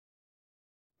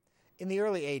In the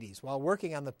early 80s, while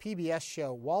working on the PBS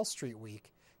show Wall Street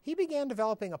Week, he began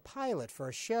developing a pilot for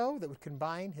a show that would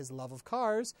combine his love of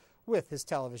cars with his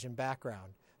television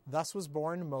background. Thus was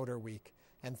born Motorweek.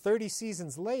 And 30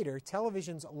 seasons later,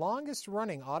 television's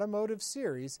longest-running automotive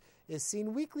series is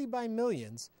seen weekly by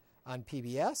millions on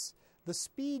PBS, the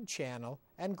SPEED Cannel,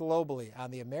 and globally on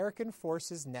the American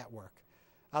Forces Network.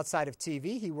 Outside of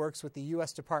TV, he works with the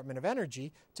U.S. Department of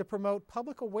Energy to promote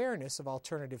public awareness of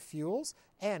alternative fuels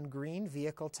and green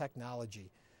vehicle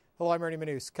technology. Hello, I'm Ernie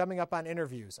Manouse. Coming up on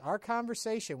InnerVIEWS, our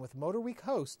conversation with Motorweek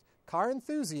host, car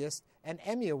enthusiast, and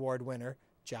Emmy Award winner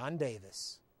John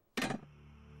Davis.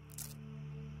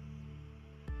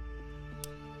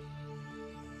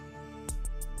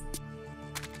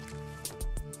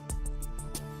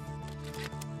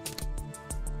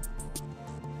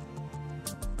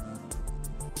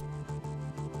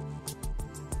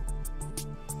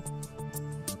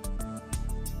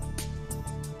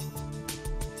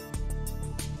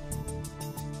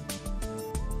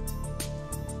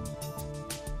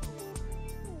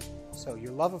 So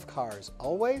your love of cars,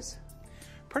 always?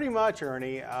 Pretty much,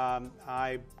 Ernie.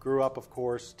 I grew up, of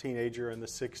course, teenager in the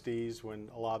 60s when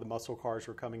a lot of the muscle cars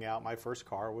were coming out. My first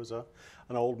car was an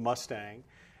old Mustang,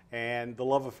 and the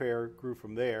love affair grew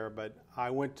from there. But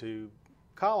I went to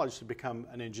college to become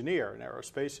an engineer, an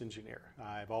aerospace engineer.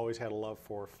 I've always had a love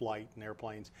for flight and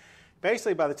airplanes.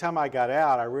 Basically, by the time I got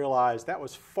out, I realized that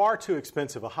was far too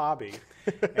expensive a hobby.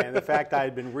 And the fact I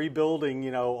had been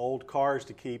rebuilding, old cars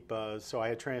to keep, so I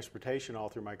had transportation all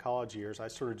through my college years, I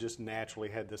sort of just naturally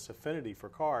had this affinity for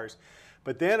cars.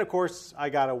 But then, of course,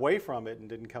 I got away from it and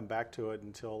didn't come back to it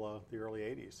until the early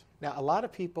 80s. Now, a lot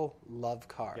of people love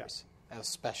cars,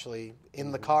 especially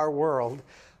in the car world.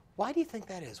 Why do you think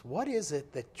that is? What is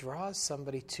it that draws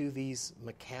somebody to these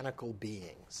mechanical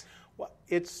beings? Well,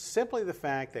 it's simply the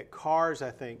fact that cars,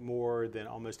 I think, more than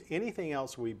almost anything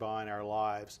else we buy in our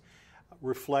lives,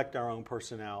 reflect our own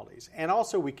personalities. And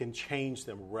also we can change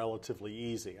them relatively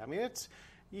easy. I mean,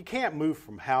 you can't move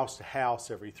from house to house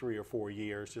every 3 or 4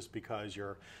 years just because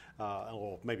you're,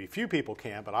 well, maybe a few people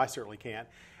can, but I certainly can't.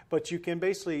 But you can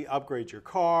basically upgrade your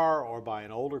car or buy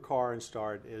an older car and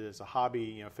start it as a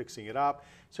hobby, fixing it up.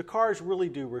 So cars really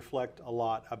do reflect a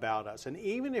lot about us. And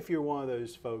even if you're one of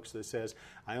those folks that says,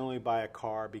 I only buy a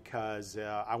car because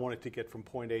I want it to get from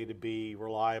point A to B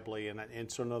reliably,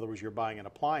 and so in other words, you're buying an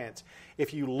appliance,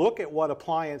 if you look at what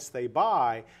appliance they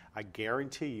buy, I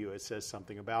guarantee you it says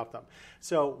something about them.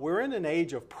 So we're in an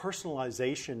age of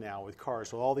personalization now with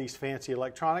cars, with all these fancy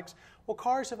electronics. Well,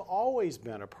 cars have always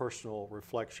been a personal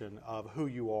reflection of who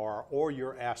you are or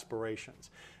your aspirations.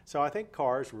 So I think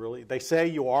cars really, they say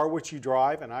you are what you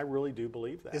drive, and I really do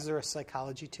believe that. Is there a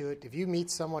psychology to it? If you meet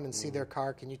someone and see their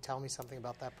car, can you tell me something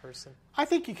about that person? I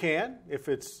think you can. If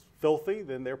it's filthy,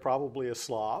 then they're probably a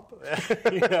slob.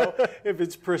 If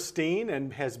it's pristine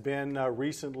and has been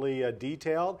recently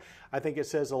detailed, I think it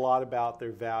says a lot about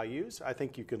their values. I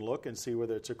think you can look and see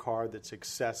whether it's a car that's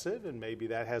excessive, and maybe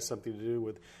that has something to do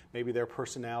with maybe their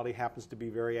personality happens to be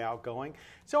very outgoing.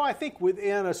 So I think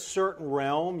within a certain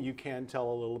realm, you can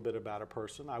tell a little bit about a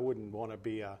person. I wouldn't want to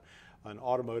be an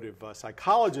automotive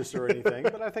psychologist or anything,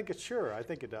 but I think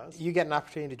it does. You get an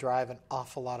opportunity to drive an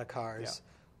awful lot of cars. Yeah.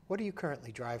 What do you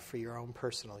currently drive for your own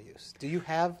personal use? Do you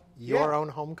have your own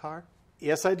home car?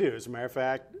 Yes, I do. As a matter of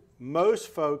fact, most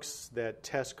folks that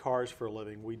test cars for a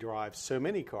living, we drive so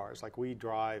many cars. Like we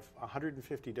drive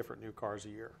 150 different new cars a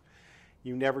year.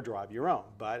 You never drive your own,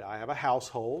 but I have a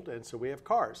household, and so we have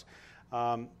cars.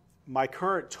 My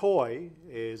current toy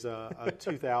is a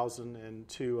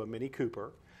 2002 Mini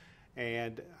Cooper.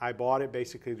 And I bought it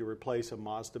basically to replace a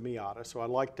Mazda Miata. So I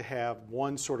like to have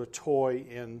one sort of toy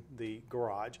in the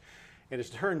garage. And as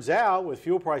it turns out, with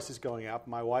fuel prices going up,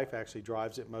 my wife actually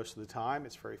drives it most of the time.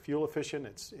 It's very fuel efficient.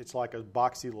 It's like a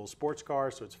boxy little sports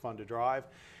car, so it's fun to drive.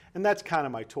 And that's kind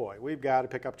of my toy. We've got a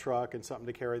pickup truck and something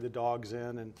to carry the dogs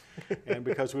in. And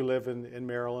because we live in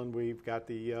Maryland, we've got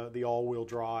the all-wheel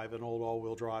drive, an old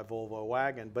all-wheel drive Volvo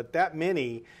wagon. But that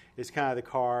Mini is kind of the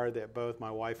car that both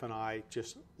my wife and I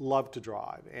just love to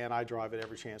drive. And I drive it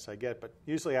every chance I get, but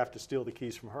usually I have to steal the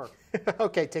keys from her.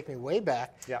 Okay, take me way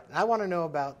back. Yeah. I want to know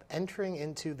about entering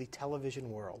into the television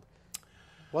world.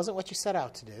 Wasn't what you set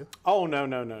out to do. Oh,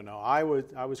 no. I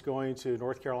was going to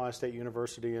North Carolina State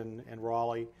University in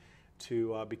Raleigh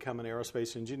to become an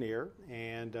aerospace engineer,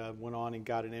 and went on and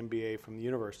got an MBA from the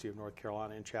University of North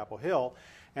Carolina in Chapel Hill.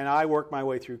 And I worked my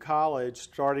way through college,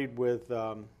 started with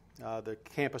the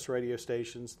campus radio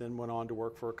stations, then went on to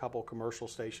work for a couple commercial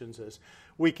stations as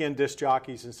weekend disc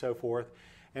jockeys and so forth.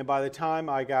 And by the time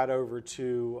I got over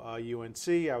to UNC,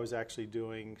 I was actually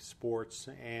doing sports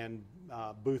and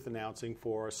booth announcing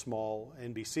for a small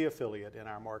NBC affiliate in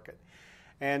our market.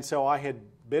 And so I had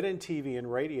been in TV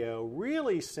and radio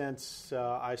really since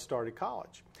I started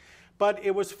college. But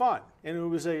it was fun, and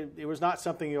it was not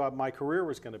something my career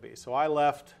was going to be. So I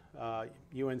left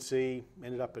UNC,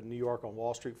 ended up in New York on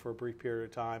Wall Street for a brief period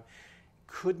of time.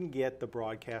 Couldn't get the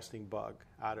broadcasting bug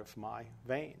out of my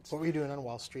veins. What were you doing on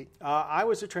Wall Street? I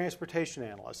was a transportation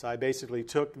analyst. I basically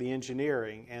took the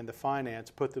engineering and the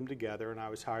finance, put them together, and I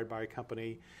was hired by a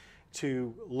company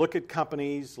to look at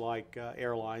companies like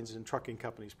airlines and trucking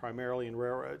companies, primarily in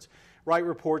railroads, write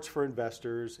reports for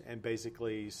investors, and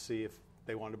basically see if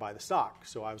they wanted to buy the stock.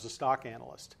 So I was a stock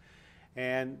analyst.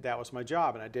 And that was my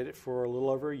job, and I did it for a little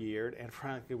over a year, and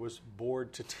frankly was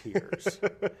bored to tears.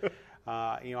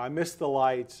 I missed the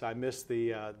lights, I missed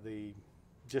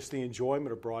just the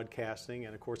enjoyment of broadcasting,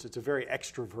 and of course it's a very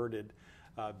extroverted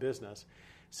business.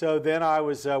 So then I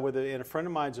was in a friend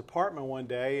of mine's apartment one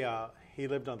day. He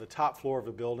lived on the top floor of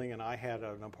a building, and I had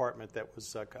an apartment that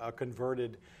was a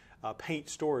converted paint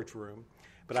storage room.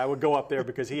 But I would go up there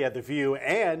because he had the view,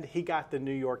 and he got the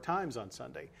New York Times on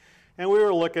Sunday. And we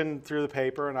were looking through the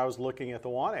paper, and I was looking at the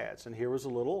want ads, and here was a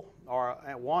little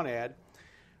want ad.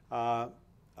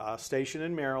 A station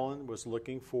in Maryland was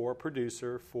looking for a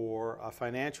producer for a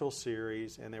financial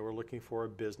series, and they were looking for a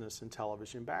business and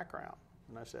television background.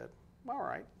 And I said, all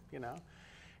right,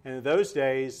 And in those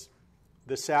days,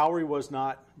 the salary was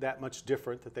not that much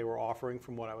different that they were offering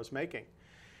from what I was making.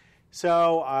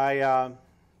 So I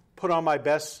put on my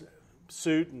best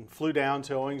suit and flew down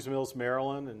to Owings Mills,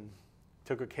 Maryland, and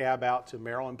took a cab out to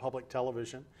Maryland Public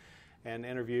Television and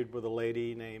interviewed with a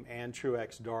lady named Ann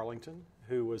Truex Darlington,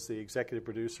 who was the executive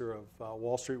producer of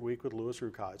Wall Street Week with Louis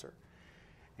Rukeyser.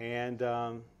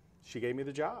 And she gave me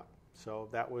the job. So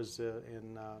that was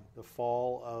in the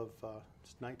fall of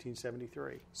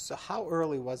 1973. So how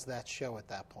early was that show at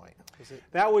that point?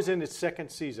 That was in its second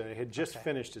season. It had just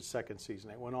finished its second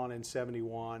season. It went on in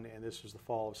 71, and this was the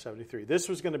fall of 73. This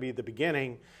was going to be the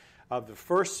beginning of the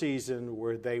first season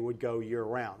where they would go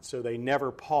year-round. So they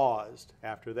never paused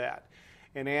after that.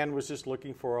 And Ann was just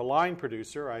looking for a line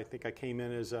producer. I think I came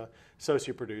in as an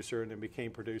associate producer and then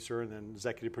became producer and then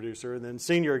executive producer and then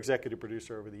senior executive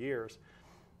producer over the years.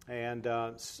 And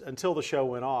until the show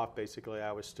went off, basically,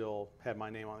 I was still had my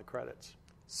name on the credits.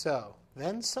 So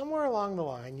then somewhere along the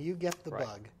line, you get the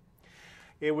bug.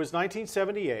 It was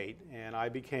 1978, and I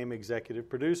became executive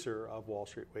producer of Wall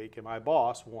Street Week. And my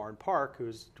boss, Warren Park,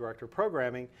 who's director of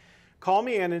programming, called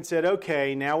me in and said,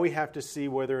 okay, now we have to see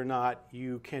whether or not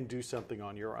you can do something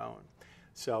on your own.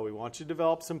 So we want you to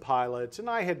develop some pilots. And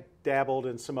I had dabbled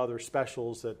in some other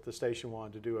specials that the station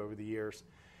wanted to do over the years.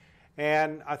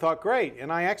 And I thought, great.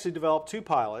 And I actually developed two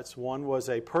pilots. One was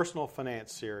a personal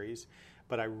finance series,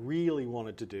 but I really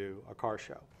wanted to do a car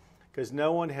show because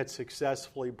no one had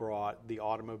successfully brought the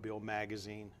automobile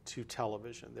magazine to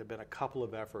television. There had been a couple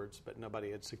of efforts, but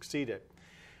nobody had succeeded.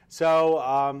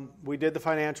 So we did the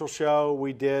financial show.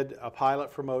 We did a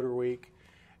pilot for Motorweek,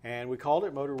 and we called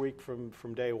it Motorweek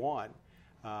from day one.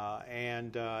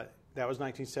 And that was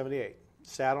 1978.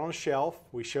 Sat on a shelf.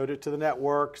 We showed it to the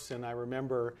networks, and I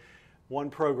remember one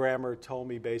programmer told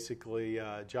me basically,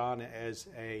 John, as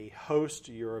a host,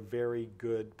 you're a very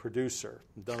good producer.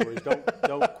 In other words,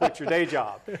 don't quit your day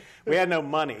job. We had no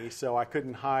money, so I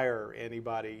couldn't hire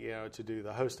anybody, to do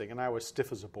the hosting, and I was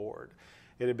stiff as a board.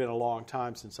 It had been a long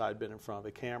time since I'd been in front of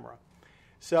a camera.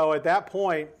 So at that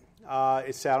point,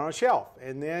 it sat on a shelf.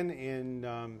 And then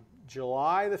in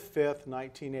July the 5th,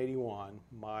 1981,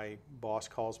 my boss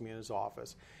calls me in his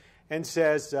office and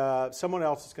says someone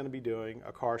else is going to be doing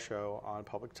a car show on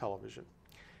public television.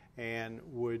 And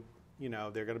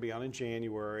they're going to be on in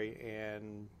January,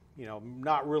 and,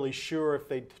 not really sure if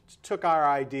they took our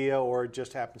idea or it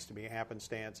just happens to be a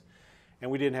happenstance. And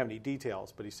we didn't have any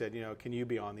details, but he said, can you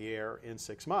be on the air in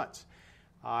 6 months?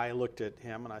 I looked at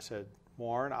him and I said,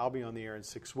 Warren, I'll be on the air in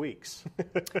 6 weeks.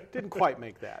 Didn't quite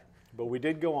make that, but we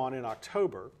did go on in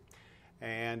October,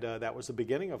 and that was the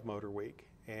beginning of Motorweek,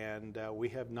 and we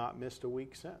have not missed a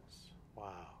week since.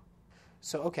 Wow.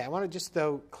 So, okay, I want to just,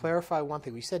 though, clarify one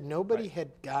thing. We said nobody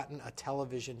had gotten a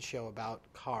television show about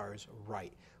cars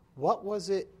right. What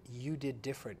was it you did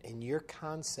different in your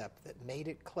concept that made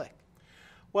it click?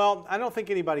 Well, I don't think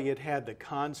anybody had the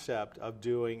concept of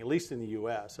doing, at least in the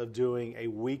U.S., of doing a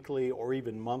weekly or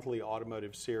even monthly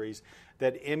automotive series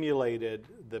that emulated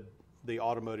the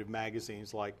automotive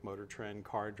magazines like Motor Trend,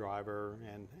 Car Driver,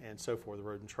 and so forth,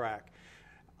 Road and Track.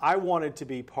 I wanted to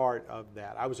be part of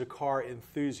that. I was a car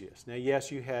enthusiast. Now,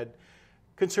 yes, you had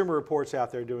consumer reports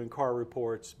out there doing car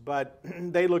reports, but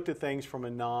they looked at things from a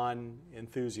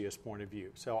non-enthusiast point of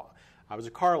view. So I was a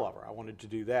car lover. I wanted to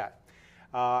do that.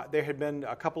 There had been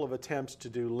a couple of attempts to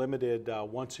do limited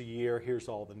once a year, here's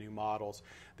all the new models.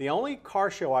 The only car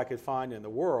show I could find in the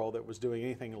world that was doing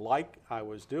anything like I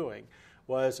was doing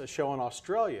was a show in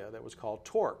Australia that was called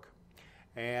Torque.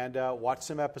 And watched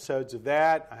some episodes of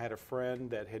that. I had a friend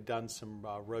that had done some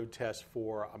road tests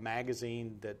for a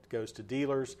magazine that goes to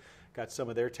dealers, got some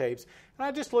of their tapes. And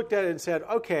I just looked at it and said,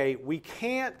 okay, we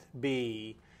can't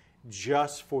be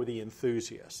just for the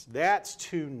enthusiasts. That's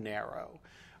too narrow.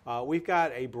 We've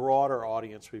got a broader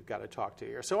audience we've got to talk to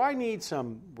here. So I need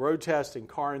some road test and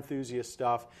car enthusiast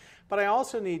stuff, but I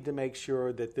also need to make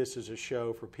sure that this is a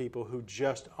show for people who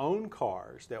just own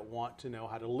cars that want to know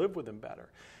how to live with them better.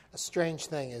 A strange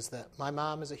thing is that my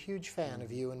mom is a huge fan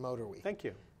of you and Motorweek. Thank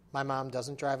you. My mom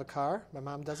doesn't drive a car. My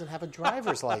mom doesn't have a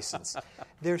driver's license.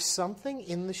 There's something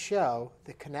in the show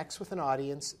that connects with an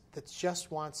audience that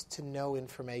just wants to know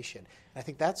information. And I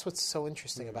think that's what's so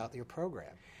interesting about your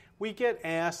program. We get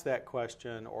asked that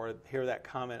question or hear that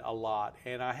comment a lot,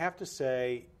 and I have to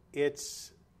say it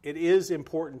is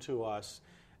important to us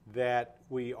that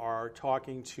we are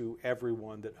talking to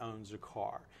everyone that owns a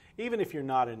car, even if you're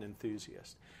not an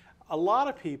enthusiast. A lot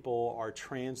of people are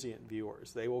transient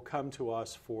viewers. They will come to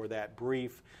us for that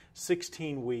brief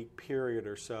 16-week period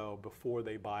or so before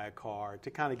they buy a car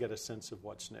to kind of get a sense of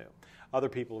what's new. Other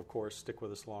people, of course, stick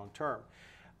with us long term.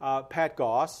 Pat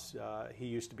Goss, he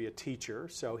used to be a teacher,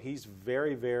 so he's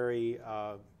very, very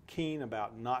keen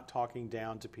about not talking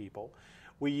down to people.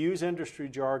 We use industry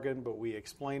jargon, but we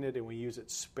explain it and we use it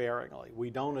sparingly. We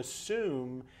don't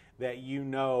assume that you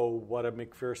know what a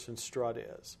McPherson strut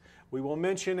is. We will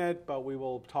mention it, but we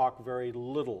will talk very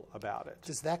little about it.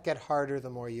 Does that get harder the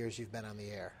more years you've been on the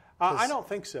air? I don't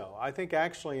think so. I think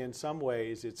actually in some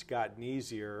ways it's gotten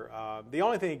easier. The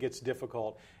only thing that gets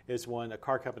difficult is when a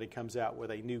car company comes out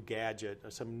with a new gadget, or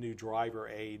some new driver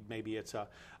aid. Maybe it's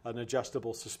an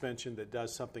adjustable suspension that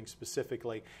does something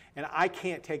specifically, and I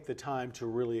can't take the time to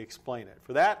really explain it.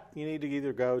 For that, you need to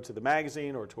either go to the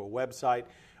magazine or to a website.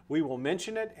 We will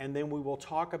mention it, and then we will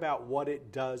talk about what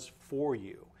it does for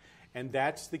you. And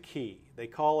that's the key. They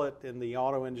call it in the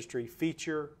auto industry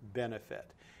feature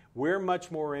benefit. We're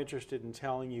much more interested in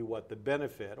telling you what the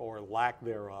benefit or lack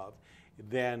thereof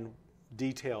than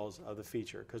details of the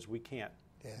feature, because we can't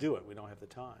do it. We don't have the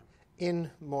time.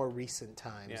 In more recent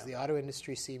times, the auto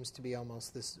industry seems to be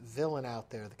almost this villain out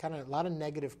there. A lot of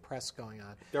negative press going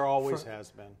on. There always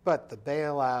has been. But the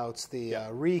bailouts, the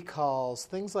recalls,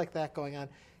 things like that going on.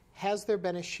 Has there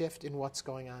been a shift in what's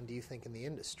going on, do you think, in the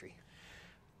industry?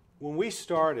 When we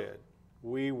started,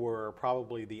 we were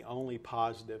probably the only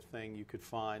positive thing you could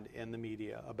find in the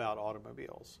media about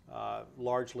automobiles,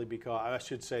 largely because, I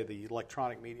should say the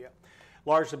electronic media,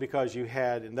 largely because you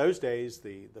had, in those days,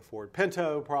 the Ford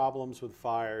Pinto problems with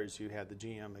fires, you had the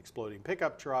GM exploding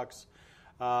pickup trucks.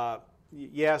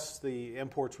 Yes, the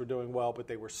imports were doing well, but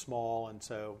they were small, and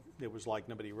so it was like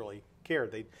nobody really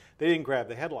cared. They didn't grab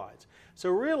the headlines. So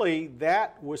really,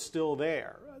 that was still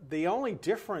there. The only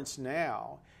difference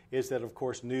now is that, of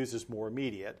course, news is more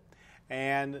immediate.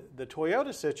 And the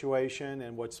Toyota situation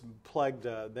and what's plagued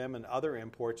them and other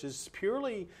imports is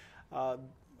purely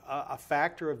a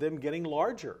factor of them getting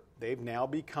larger. They've now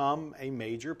become a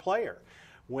major player.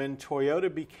 When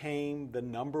Toyota became the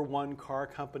 #1 car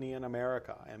company in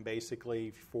America and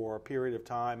basically for a period of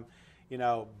time,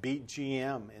 beat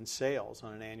GM in sales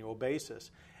on an annual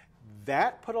basis,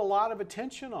 that put a lot of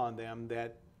attention on them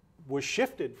that was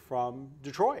shifted from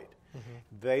Detroit.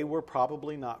 They were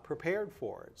probably not prepared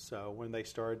for it. So when they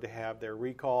started to have their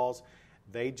recalls,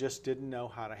 they just didn't know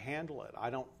how to handle it. I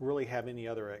don't really have any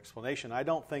other explanation. I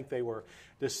don't think they were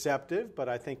deceptive, but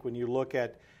I think when you look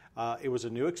at it was a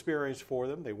new experience for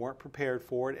them. They weren't prepared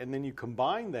for it. And then you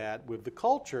combine that with the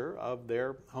culture of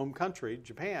their home country,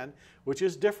 Japan, which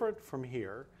is different from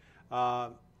here.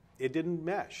 It didn't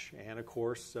mesh. And of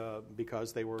course,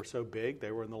 because they were so big,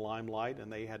 they were in the limelight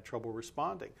and they had trouble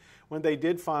responding. When they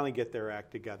did finally get their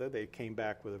act together, they came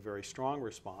back with a very strong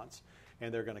response,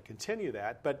 and they're going to continue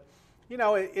that. But,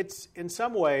 it's in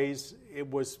some ways, it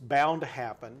was bound to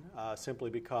happen simply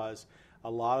because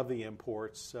a lot of the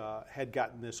imports had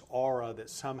gotten this aura that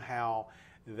somehow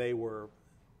they were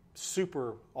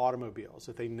super automobiles,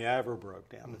 that they never broke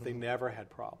down, that they never had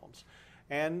problems.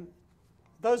 And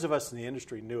those of us in the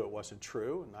industry knew it wasn't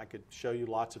true, and I could show you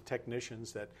lots of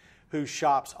technicians whose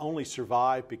shops only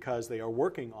survive because they are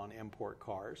working on import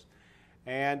cars.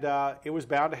 And it was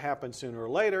bound to happen sooner or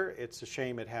later. It's a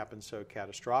shame it happened so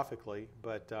catastrophically,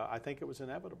 but I think it was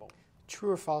inevitable.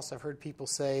 True or false, I've heard people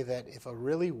say that if a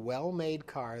really well-made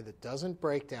car that doesn't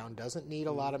break down, doesn't need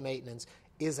a lot of maintenance,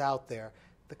 is out there,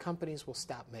 the companies will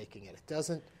stop making it. It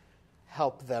doesn't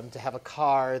help them to have a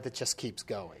car that just keeps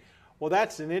going. Well,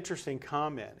 that's an interesting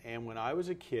comment, and when I was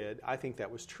a kid, I think that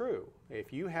was true.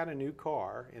 If you had a new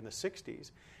car in the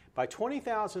 60s, by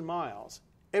 20,000 miles,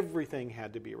 everything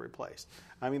had to be replaced.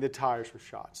 I mean, the tires were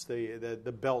shot,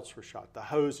 the belts were shot, the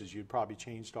hoses you'd probably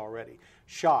changed already,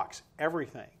 shocks,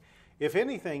 everything. If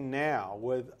anything now,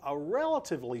 with a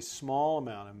relatively small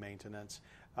amount of maintenance,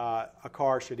 a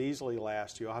car should easily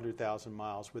last you 100,000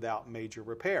 miles without major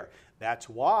repair. That's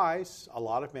why a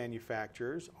lot of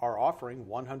manufacturers are offering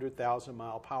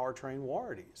 100,000-mile powertrain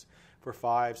warranties for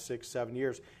 5, 6, 7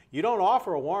 years. You don't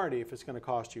offer a warranty if it's going to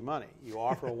cost you money. You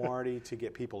offer a warranty to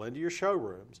get people into your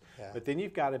showrooms, but then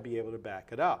you've got to be able to back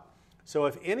it up. So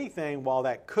if anything, while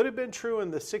that could have been true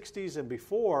in the 60s and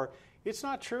before, it's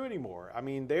not true anymore. I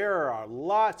mean, there are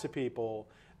lots of people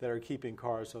that are keeping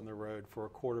cars on the road for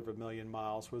 250,000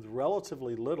 miles with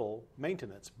relatively little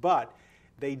maintenance. But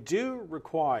they do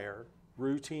require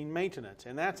routine maintenance,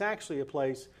 and that's actually a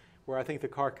place where I think the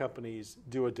car companies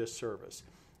do a disservice.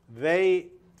 They,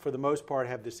 for the most part,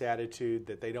 have this attitude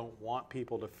that they don't want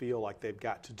people to feel like they've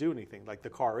got to do anything, like the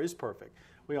car is perfect.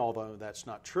 We all know that's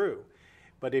not true.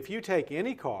 But if you take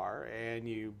any car and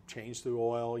you change the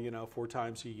oil, 4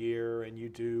 times a year, and you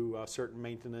do certain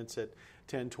maintenance at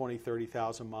 10, 20,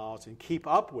 30,000 miles and keep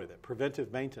up with it,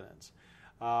 preventive maintenance,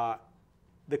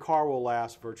 the car will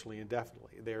last virtually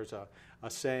indefinitely. There's a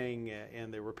saying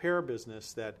in the repair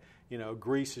business that,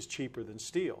 grease is cheaper than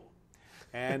steel.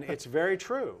 And it's very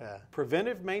true. Yeah.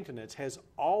 Preventive maintenance has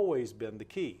always been the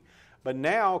key. But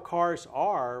now cars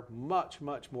are much,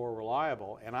 much more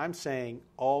reliable, and I'm saying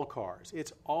all cars.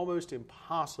 It's almost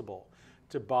impossible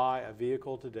to buy a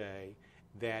vehicle today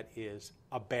that is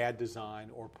a bad design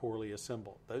or poorly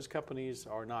assembled. Those companies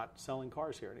are not selling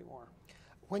cars here anymore.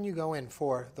 When you go in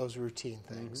for those routine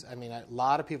things, I mean, a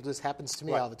lot of people, this happens to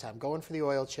me all the time, go in for the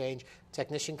oil change,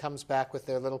 technician comes back with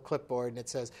their little clipboard and it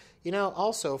says,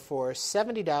 also for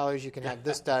 $70 you can have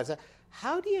this done.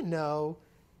 How do you know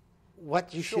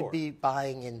what you should be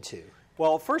buying into?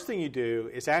 Well, first thing you do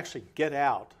is actually get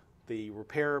out the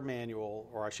repair manual,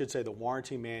 or I should say the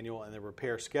warranty manual and the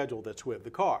repair schedule that's with the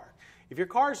car. If your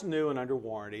car's new and under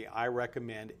warranty, I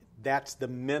recommend that's the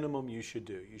minimum you should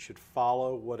do. You should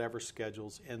follow whatever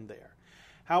schedule's in there.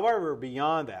 However,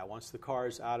 beyond that, once the car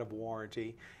is out of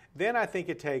warranty, then I think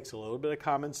it takes a little bit of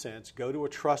common sense. Go to a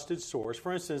trusted source.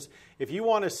 For instance, if you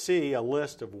want to see a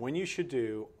list of when you should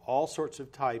do all sorts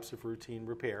of types of routine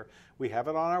repair, we have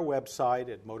it on our website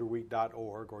at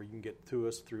motorweek.org, or you can get to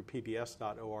us through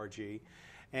pbs.org.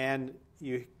 And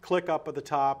you click up at the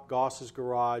top, Goss's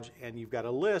Garage, and you've got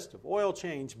a list of oil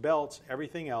change, belts,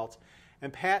 everything else.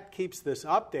 And Pat keeps this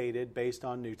updated based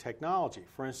on new technology.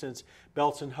 For instance,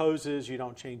 belts and hoses you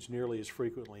don't change nearly as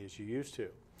frequently as you used to.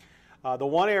 The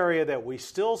one area that we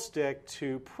still stick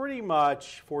to pretty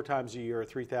much 4 times a year,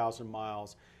 3,000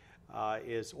 miles,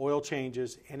 is oil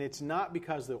changes. And it's not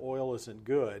because the oil isn't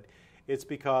good. It's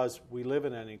because we live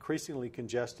in an increasingly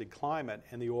congested climate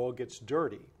and the oil gets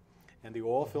dirty. And the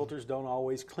oil filters don't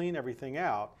always clean everything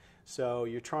out. So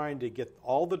you're trying to get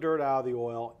all the dirt out of the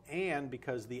oil, and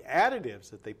because the additives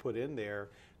that they put in there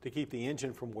to keep the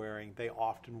engine from wearing, they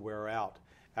often wear out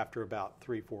after about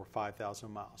 3, 4,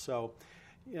 5,000 miles. So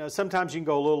sometimes you can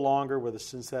go a little longer with a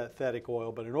synthetic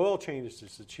oil, but an oil change is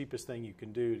just the cheapest thing you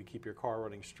can do to keep your car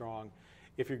running strong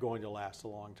if you're going to last a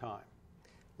long time.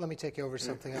 Let me take you over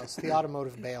something else, the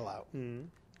automotive bailout.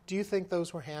 Do you think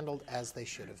those were handled as they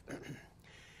should have been?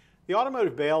 The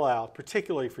automotive bailout,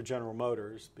 particularly for General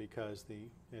Motors, because the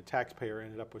taxpayer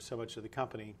ended up with so much of the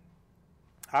company,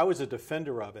 I was a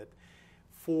defender of it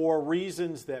for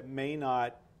reasons that many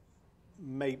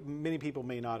people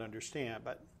may not understand.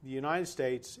 But the United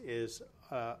States is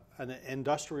an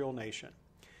industrial nation.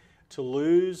 To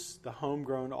lose the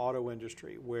homegrown auto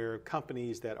industry, where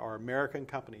companies that are American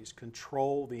companies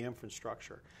control the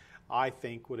infrastructure, I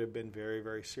think would have been very,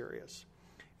 very serious.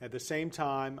 At the same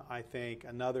time, I think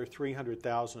another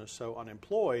 300,000 or so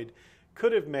unemployed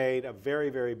could have made a very,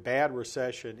 very bad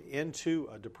recession into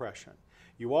a depression.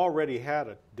 You already had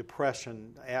a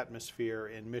depression atmosphere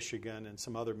in Michigan and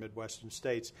some other Midwestern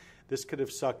states. This could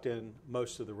have sucked in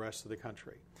most of the rest of the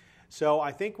country. So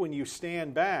I think when you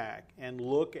stand back and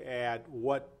look at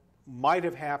what might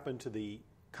have happened to the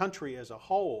country as a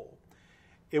whole,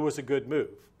 it was a good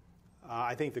move.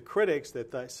 I think the critics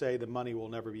that say the money will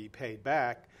never be paid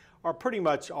back are pretty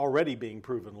much already being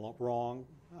proven wrong,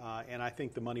 and I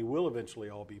think the money will eventually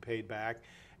all be paid back,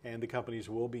 and the companies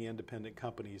will be independent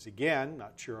companies again,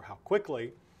 not sure how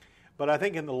quickly. But I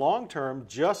think in the long term,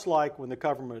 just like when the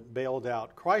government bailed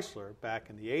out Chrysler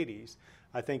back in the 80s,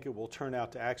 I think it will turn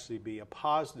out to actually be a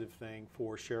positive thing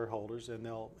for shareholders,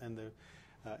 and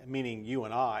meaning you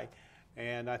and I.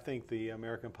 And I think the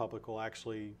American public will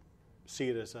actually see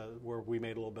it as where we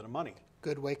made a little bit of money.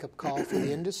 Good wake-up call for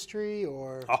the industry,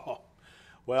 or? Oh,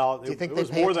 well, it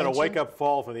was more than a wake-up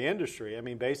call for the industry. I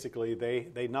mean, basically,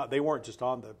 they weren't just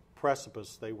on the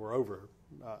precipice; they were over.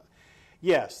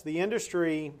 Yes, the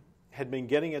industry had been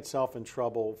getting itself in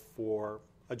trouble for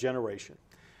a generation,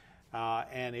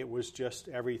 and it was just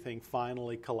everything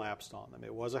finally collapsed on them.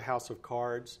 It was a house of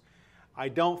cards. I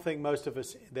don't think most of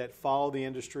us that follow the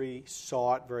industry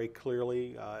saw it very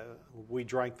clearly. We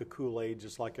drank the Kool-Aid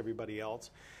just like everybody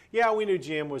else. Yeah, we knew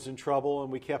GM was in trouble,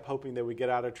 and we kept hoping they would get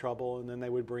out of trouble, and then they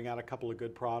would bring out a couple of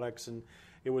good products, and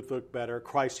it would look better.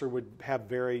 Chrysler would have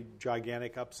very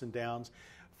gigantic ups and downs.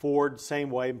 Ford,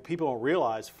 same way. People don't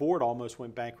realize Ford almost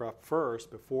went bankrupt first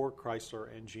before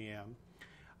Chrysler and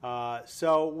GM.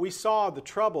 So we saw the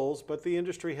troubles, but the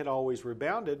industry had always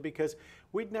rebounded because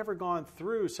we'd never gone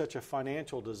through such a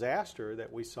financial disaster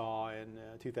that we saw in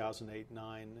 2008,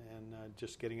 9, and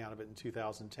just getting out of it in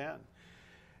 2010.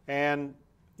 And,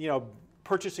 you know,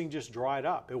 purchasing just dried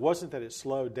up. It wasn't that it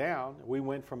slowed down. We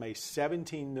went from a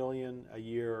 17 million a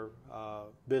year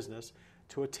business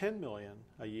to a 10 million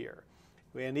a year.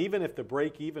 And even if the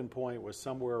break-even point was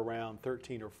somewhere around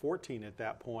 13 or 14 at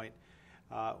that point,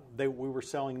 we were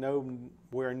selling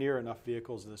nowhere near enough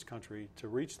vehicles in this country to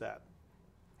reach that.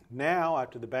 Now,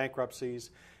 after the bankruptcies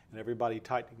and everybody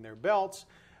tightening their belts,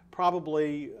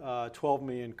 probably 12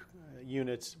 million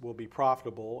units will be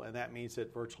profitable, and that means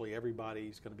that virtually everybody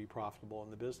is going to be profitable in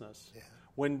the business. Yeah.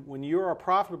 When you are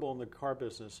profitable in the car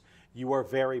business, you are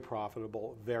very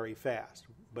profitable very fast,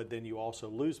 but then you also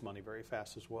lose money very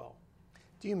fast as well.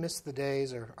 Do you miss the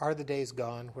days, or are the days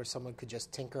gone, where someone could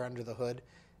just tinker under the hood?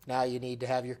 Now you need to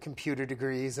have your computer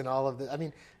degrees and all of the. I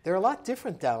mean, they're a lot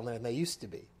different down there than they used to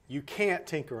be. You can't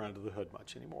tinker under the hood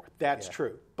much anymore. That's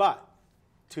true. But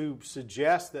to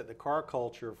suggest that the car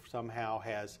culture somehow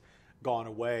has gone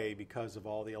away because of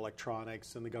all the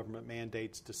electronics and the government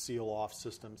mandates to seal off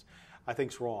systems, I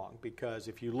think is wrong. Because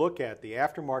if you look at the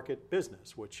aftermarket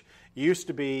business, which used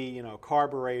to be, you know,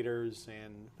 carburetors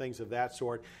and things of that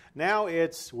sort, now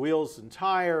it's wheels and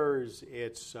tires,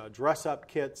 it's dress-up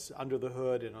kits under the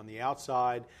hood and on the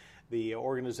outside. The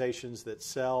organizations that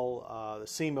sell the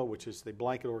SEMA, which is the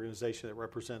blanket organization that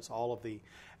represents all of the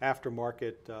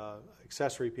aftermarket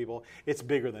accessory people, it's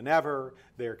bigger than ever.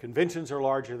 Their conventions are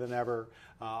larger than ever.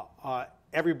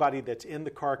 Everybody that's in the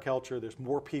car culture, there's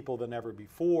more people than ever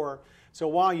before. So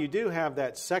while you do have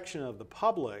that section of the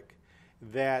public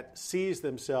that sees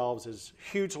themselves as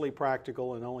hugely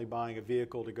practical and only buying a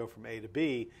vehicle to go from A to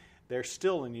B, there's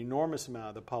still an enormous amount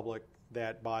of the public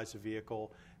that buys a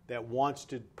vehicle that wants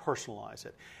to personalize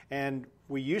it. And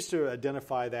we used to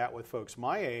identify that with folks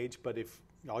my age, but if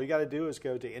all you got to do is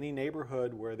go to any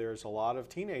neighborhood where there's a lot of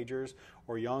teenagers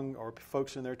or young or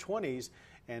folks in their 20s,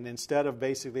 and instead of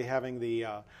basically having the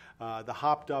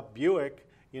hopped-up Buick,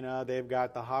 you know, they've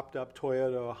got the hopped-up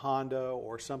Toyota or Honda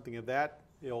or something of that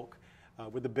ilk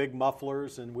with the big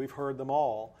mufflers, and we've heard them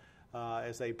all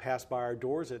as they pass by our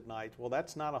doors at night. Well,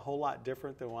 that's not a whole lot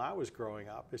different than when I was growing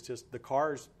up. It's just the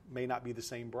cars may not be the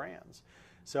same brands.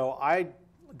 So I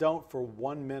don't for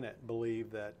 1 minute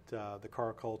believe that the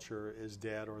car culture is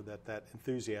dead or that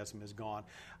enthusiasm is gone.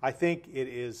 I think it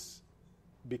is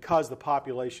because the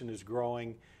population is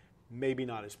growing, maybe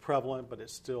not as prevalent, but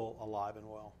it's still alive and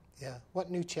well. Yeah.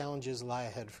 What new challenges lie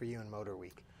ahead for you in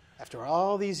Motorweek? After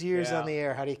all these years on the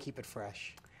air, how do you keep it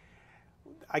fresh?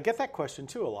 I get that question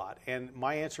too a lot, and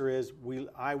my answer is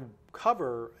I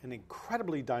cover an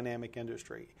incredibly dynamic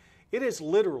industry. It is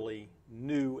literally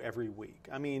new every week.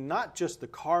 I mean, not just the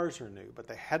cars are new, but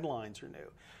the headlines are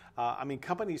new. I mean,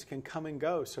 companies can come and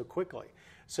go so quickly.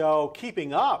 So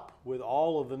keeping up with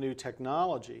all of the new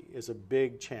technology is a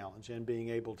big challenge, and being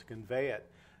able to convey it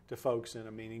to folks in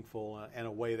a meaningful and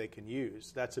a way they can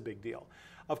use, that's a big deal.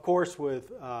 Of course,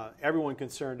 with everyone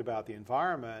concerned about the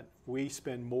environment, we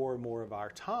spend more and more of our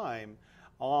time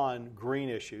on green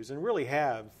issues, and really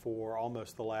have for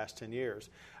almost the last 10 years.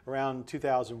 Around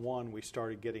 2001, we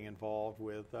started getting involved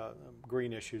with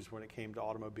green issues when it came to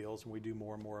automobiles, and we do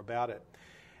more and more about it.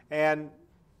 And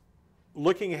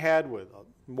looking ahead with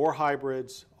more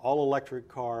hybrids, all-electric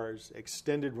cars,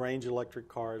 extended range electric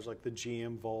cars like the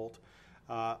GM Volt,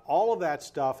 all of that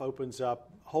stuff opens up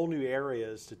whole new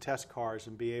areas to test cars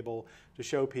and be able to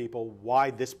show people why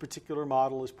this particular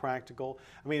model is practical.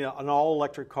 I mean, an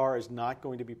all-electric car is not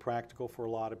going to be practical for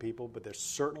a lot of people, but there's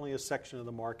certainly a section of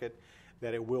the market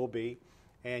that it will be.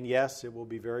 And yes, it will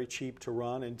be very cheap to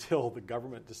run until the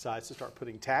government decides to start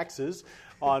putting taxes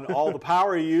on all the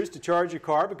power you use to charge your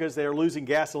car because they're losing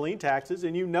gasoline taxes,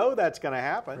 and you know that's going to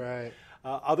happen. Right.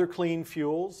 Other clean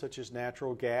fuels, such as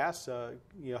natural gas,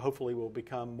 hopefully will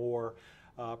become more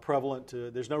prevalent.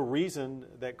 There's no reason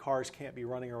that cars can't be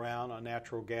running around on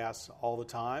natural gas all the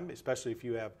time, especially if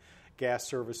you have gas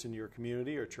service in your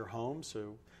community or at your home,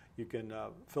 so you can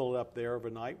fill it up there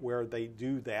overnight. Where they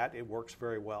do that, it works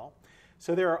very well.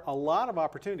 So there are a lot of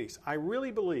opportunities. I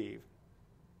really believe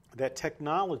that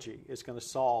technology is going to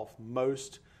solve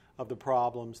most of the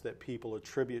problems that people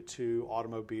attribute to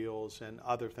automobiles and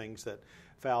other things that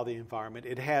foul the environment.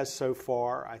 It has so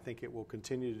far. I think it will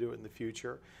continue to do it in the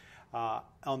future.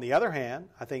 On the other hand,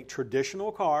 I think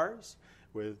traditional cars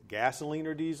with gasoline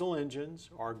or diesel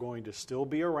engines are going to still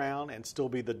be around and still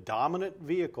be the dominant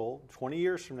vehicle 20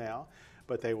 years from now.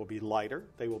 But they will be lighter,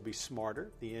 they will be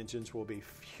smarter, the engines will be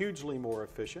hugely more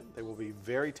efficient, they will be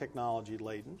very technology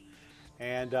laden,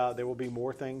 and there will be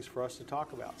more things for us to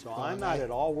talk about. So I'm not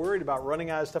at all worried about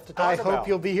running out of stuff to talk about. I hope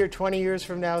you'll be here 20 years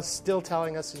from now still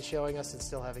telling us and showing us and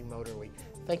still having Motorweek.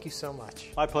 Thank you so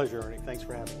much. My pleasure, Ernie. Thanks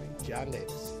for having me. John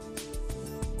Davis.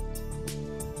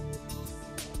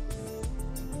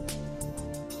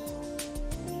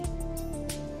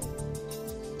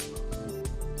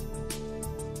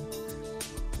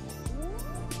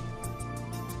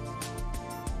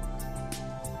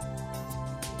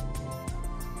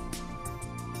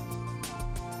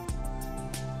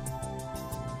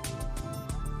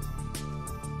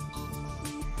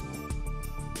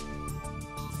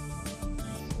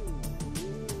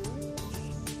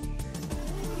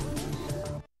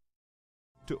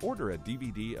 To order a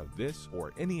DVD of this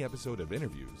or any episode of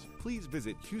InnerVIEWS, please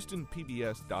visit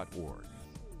HoustonPBS.org.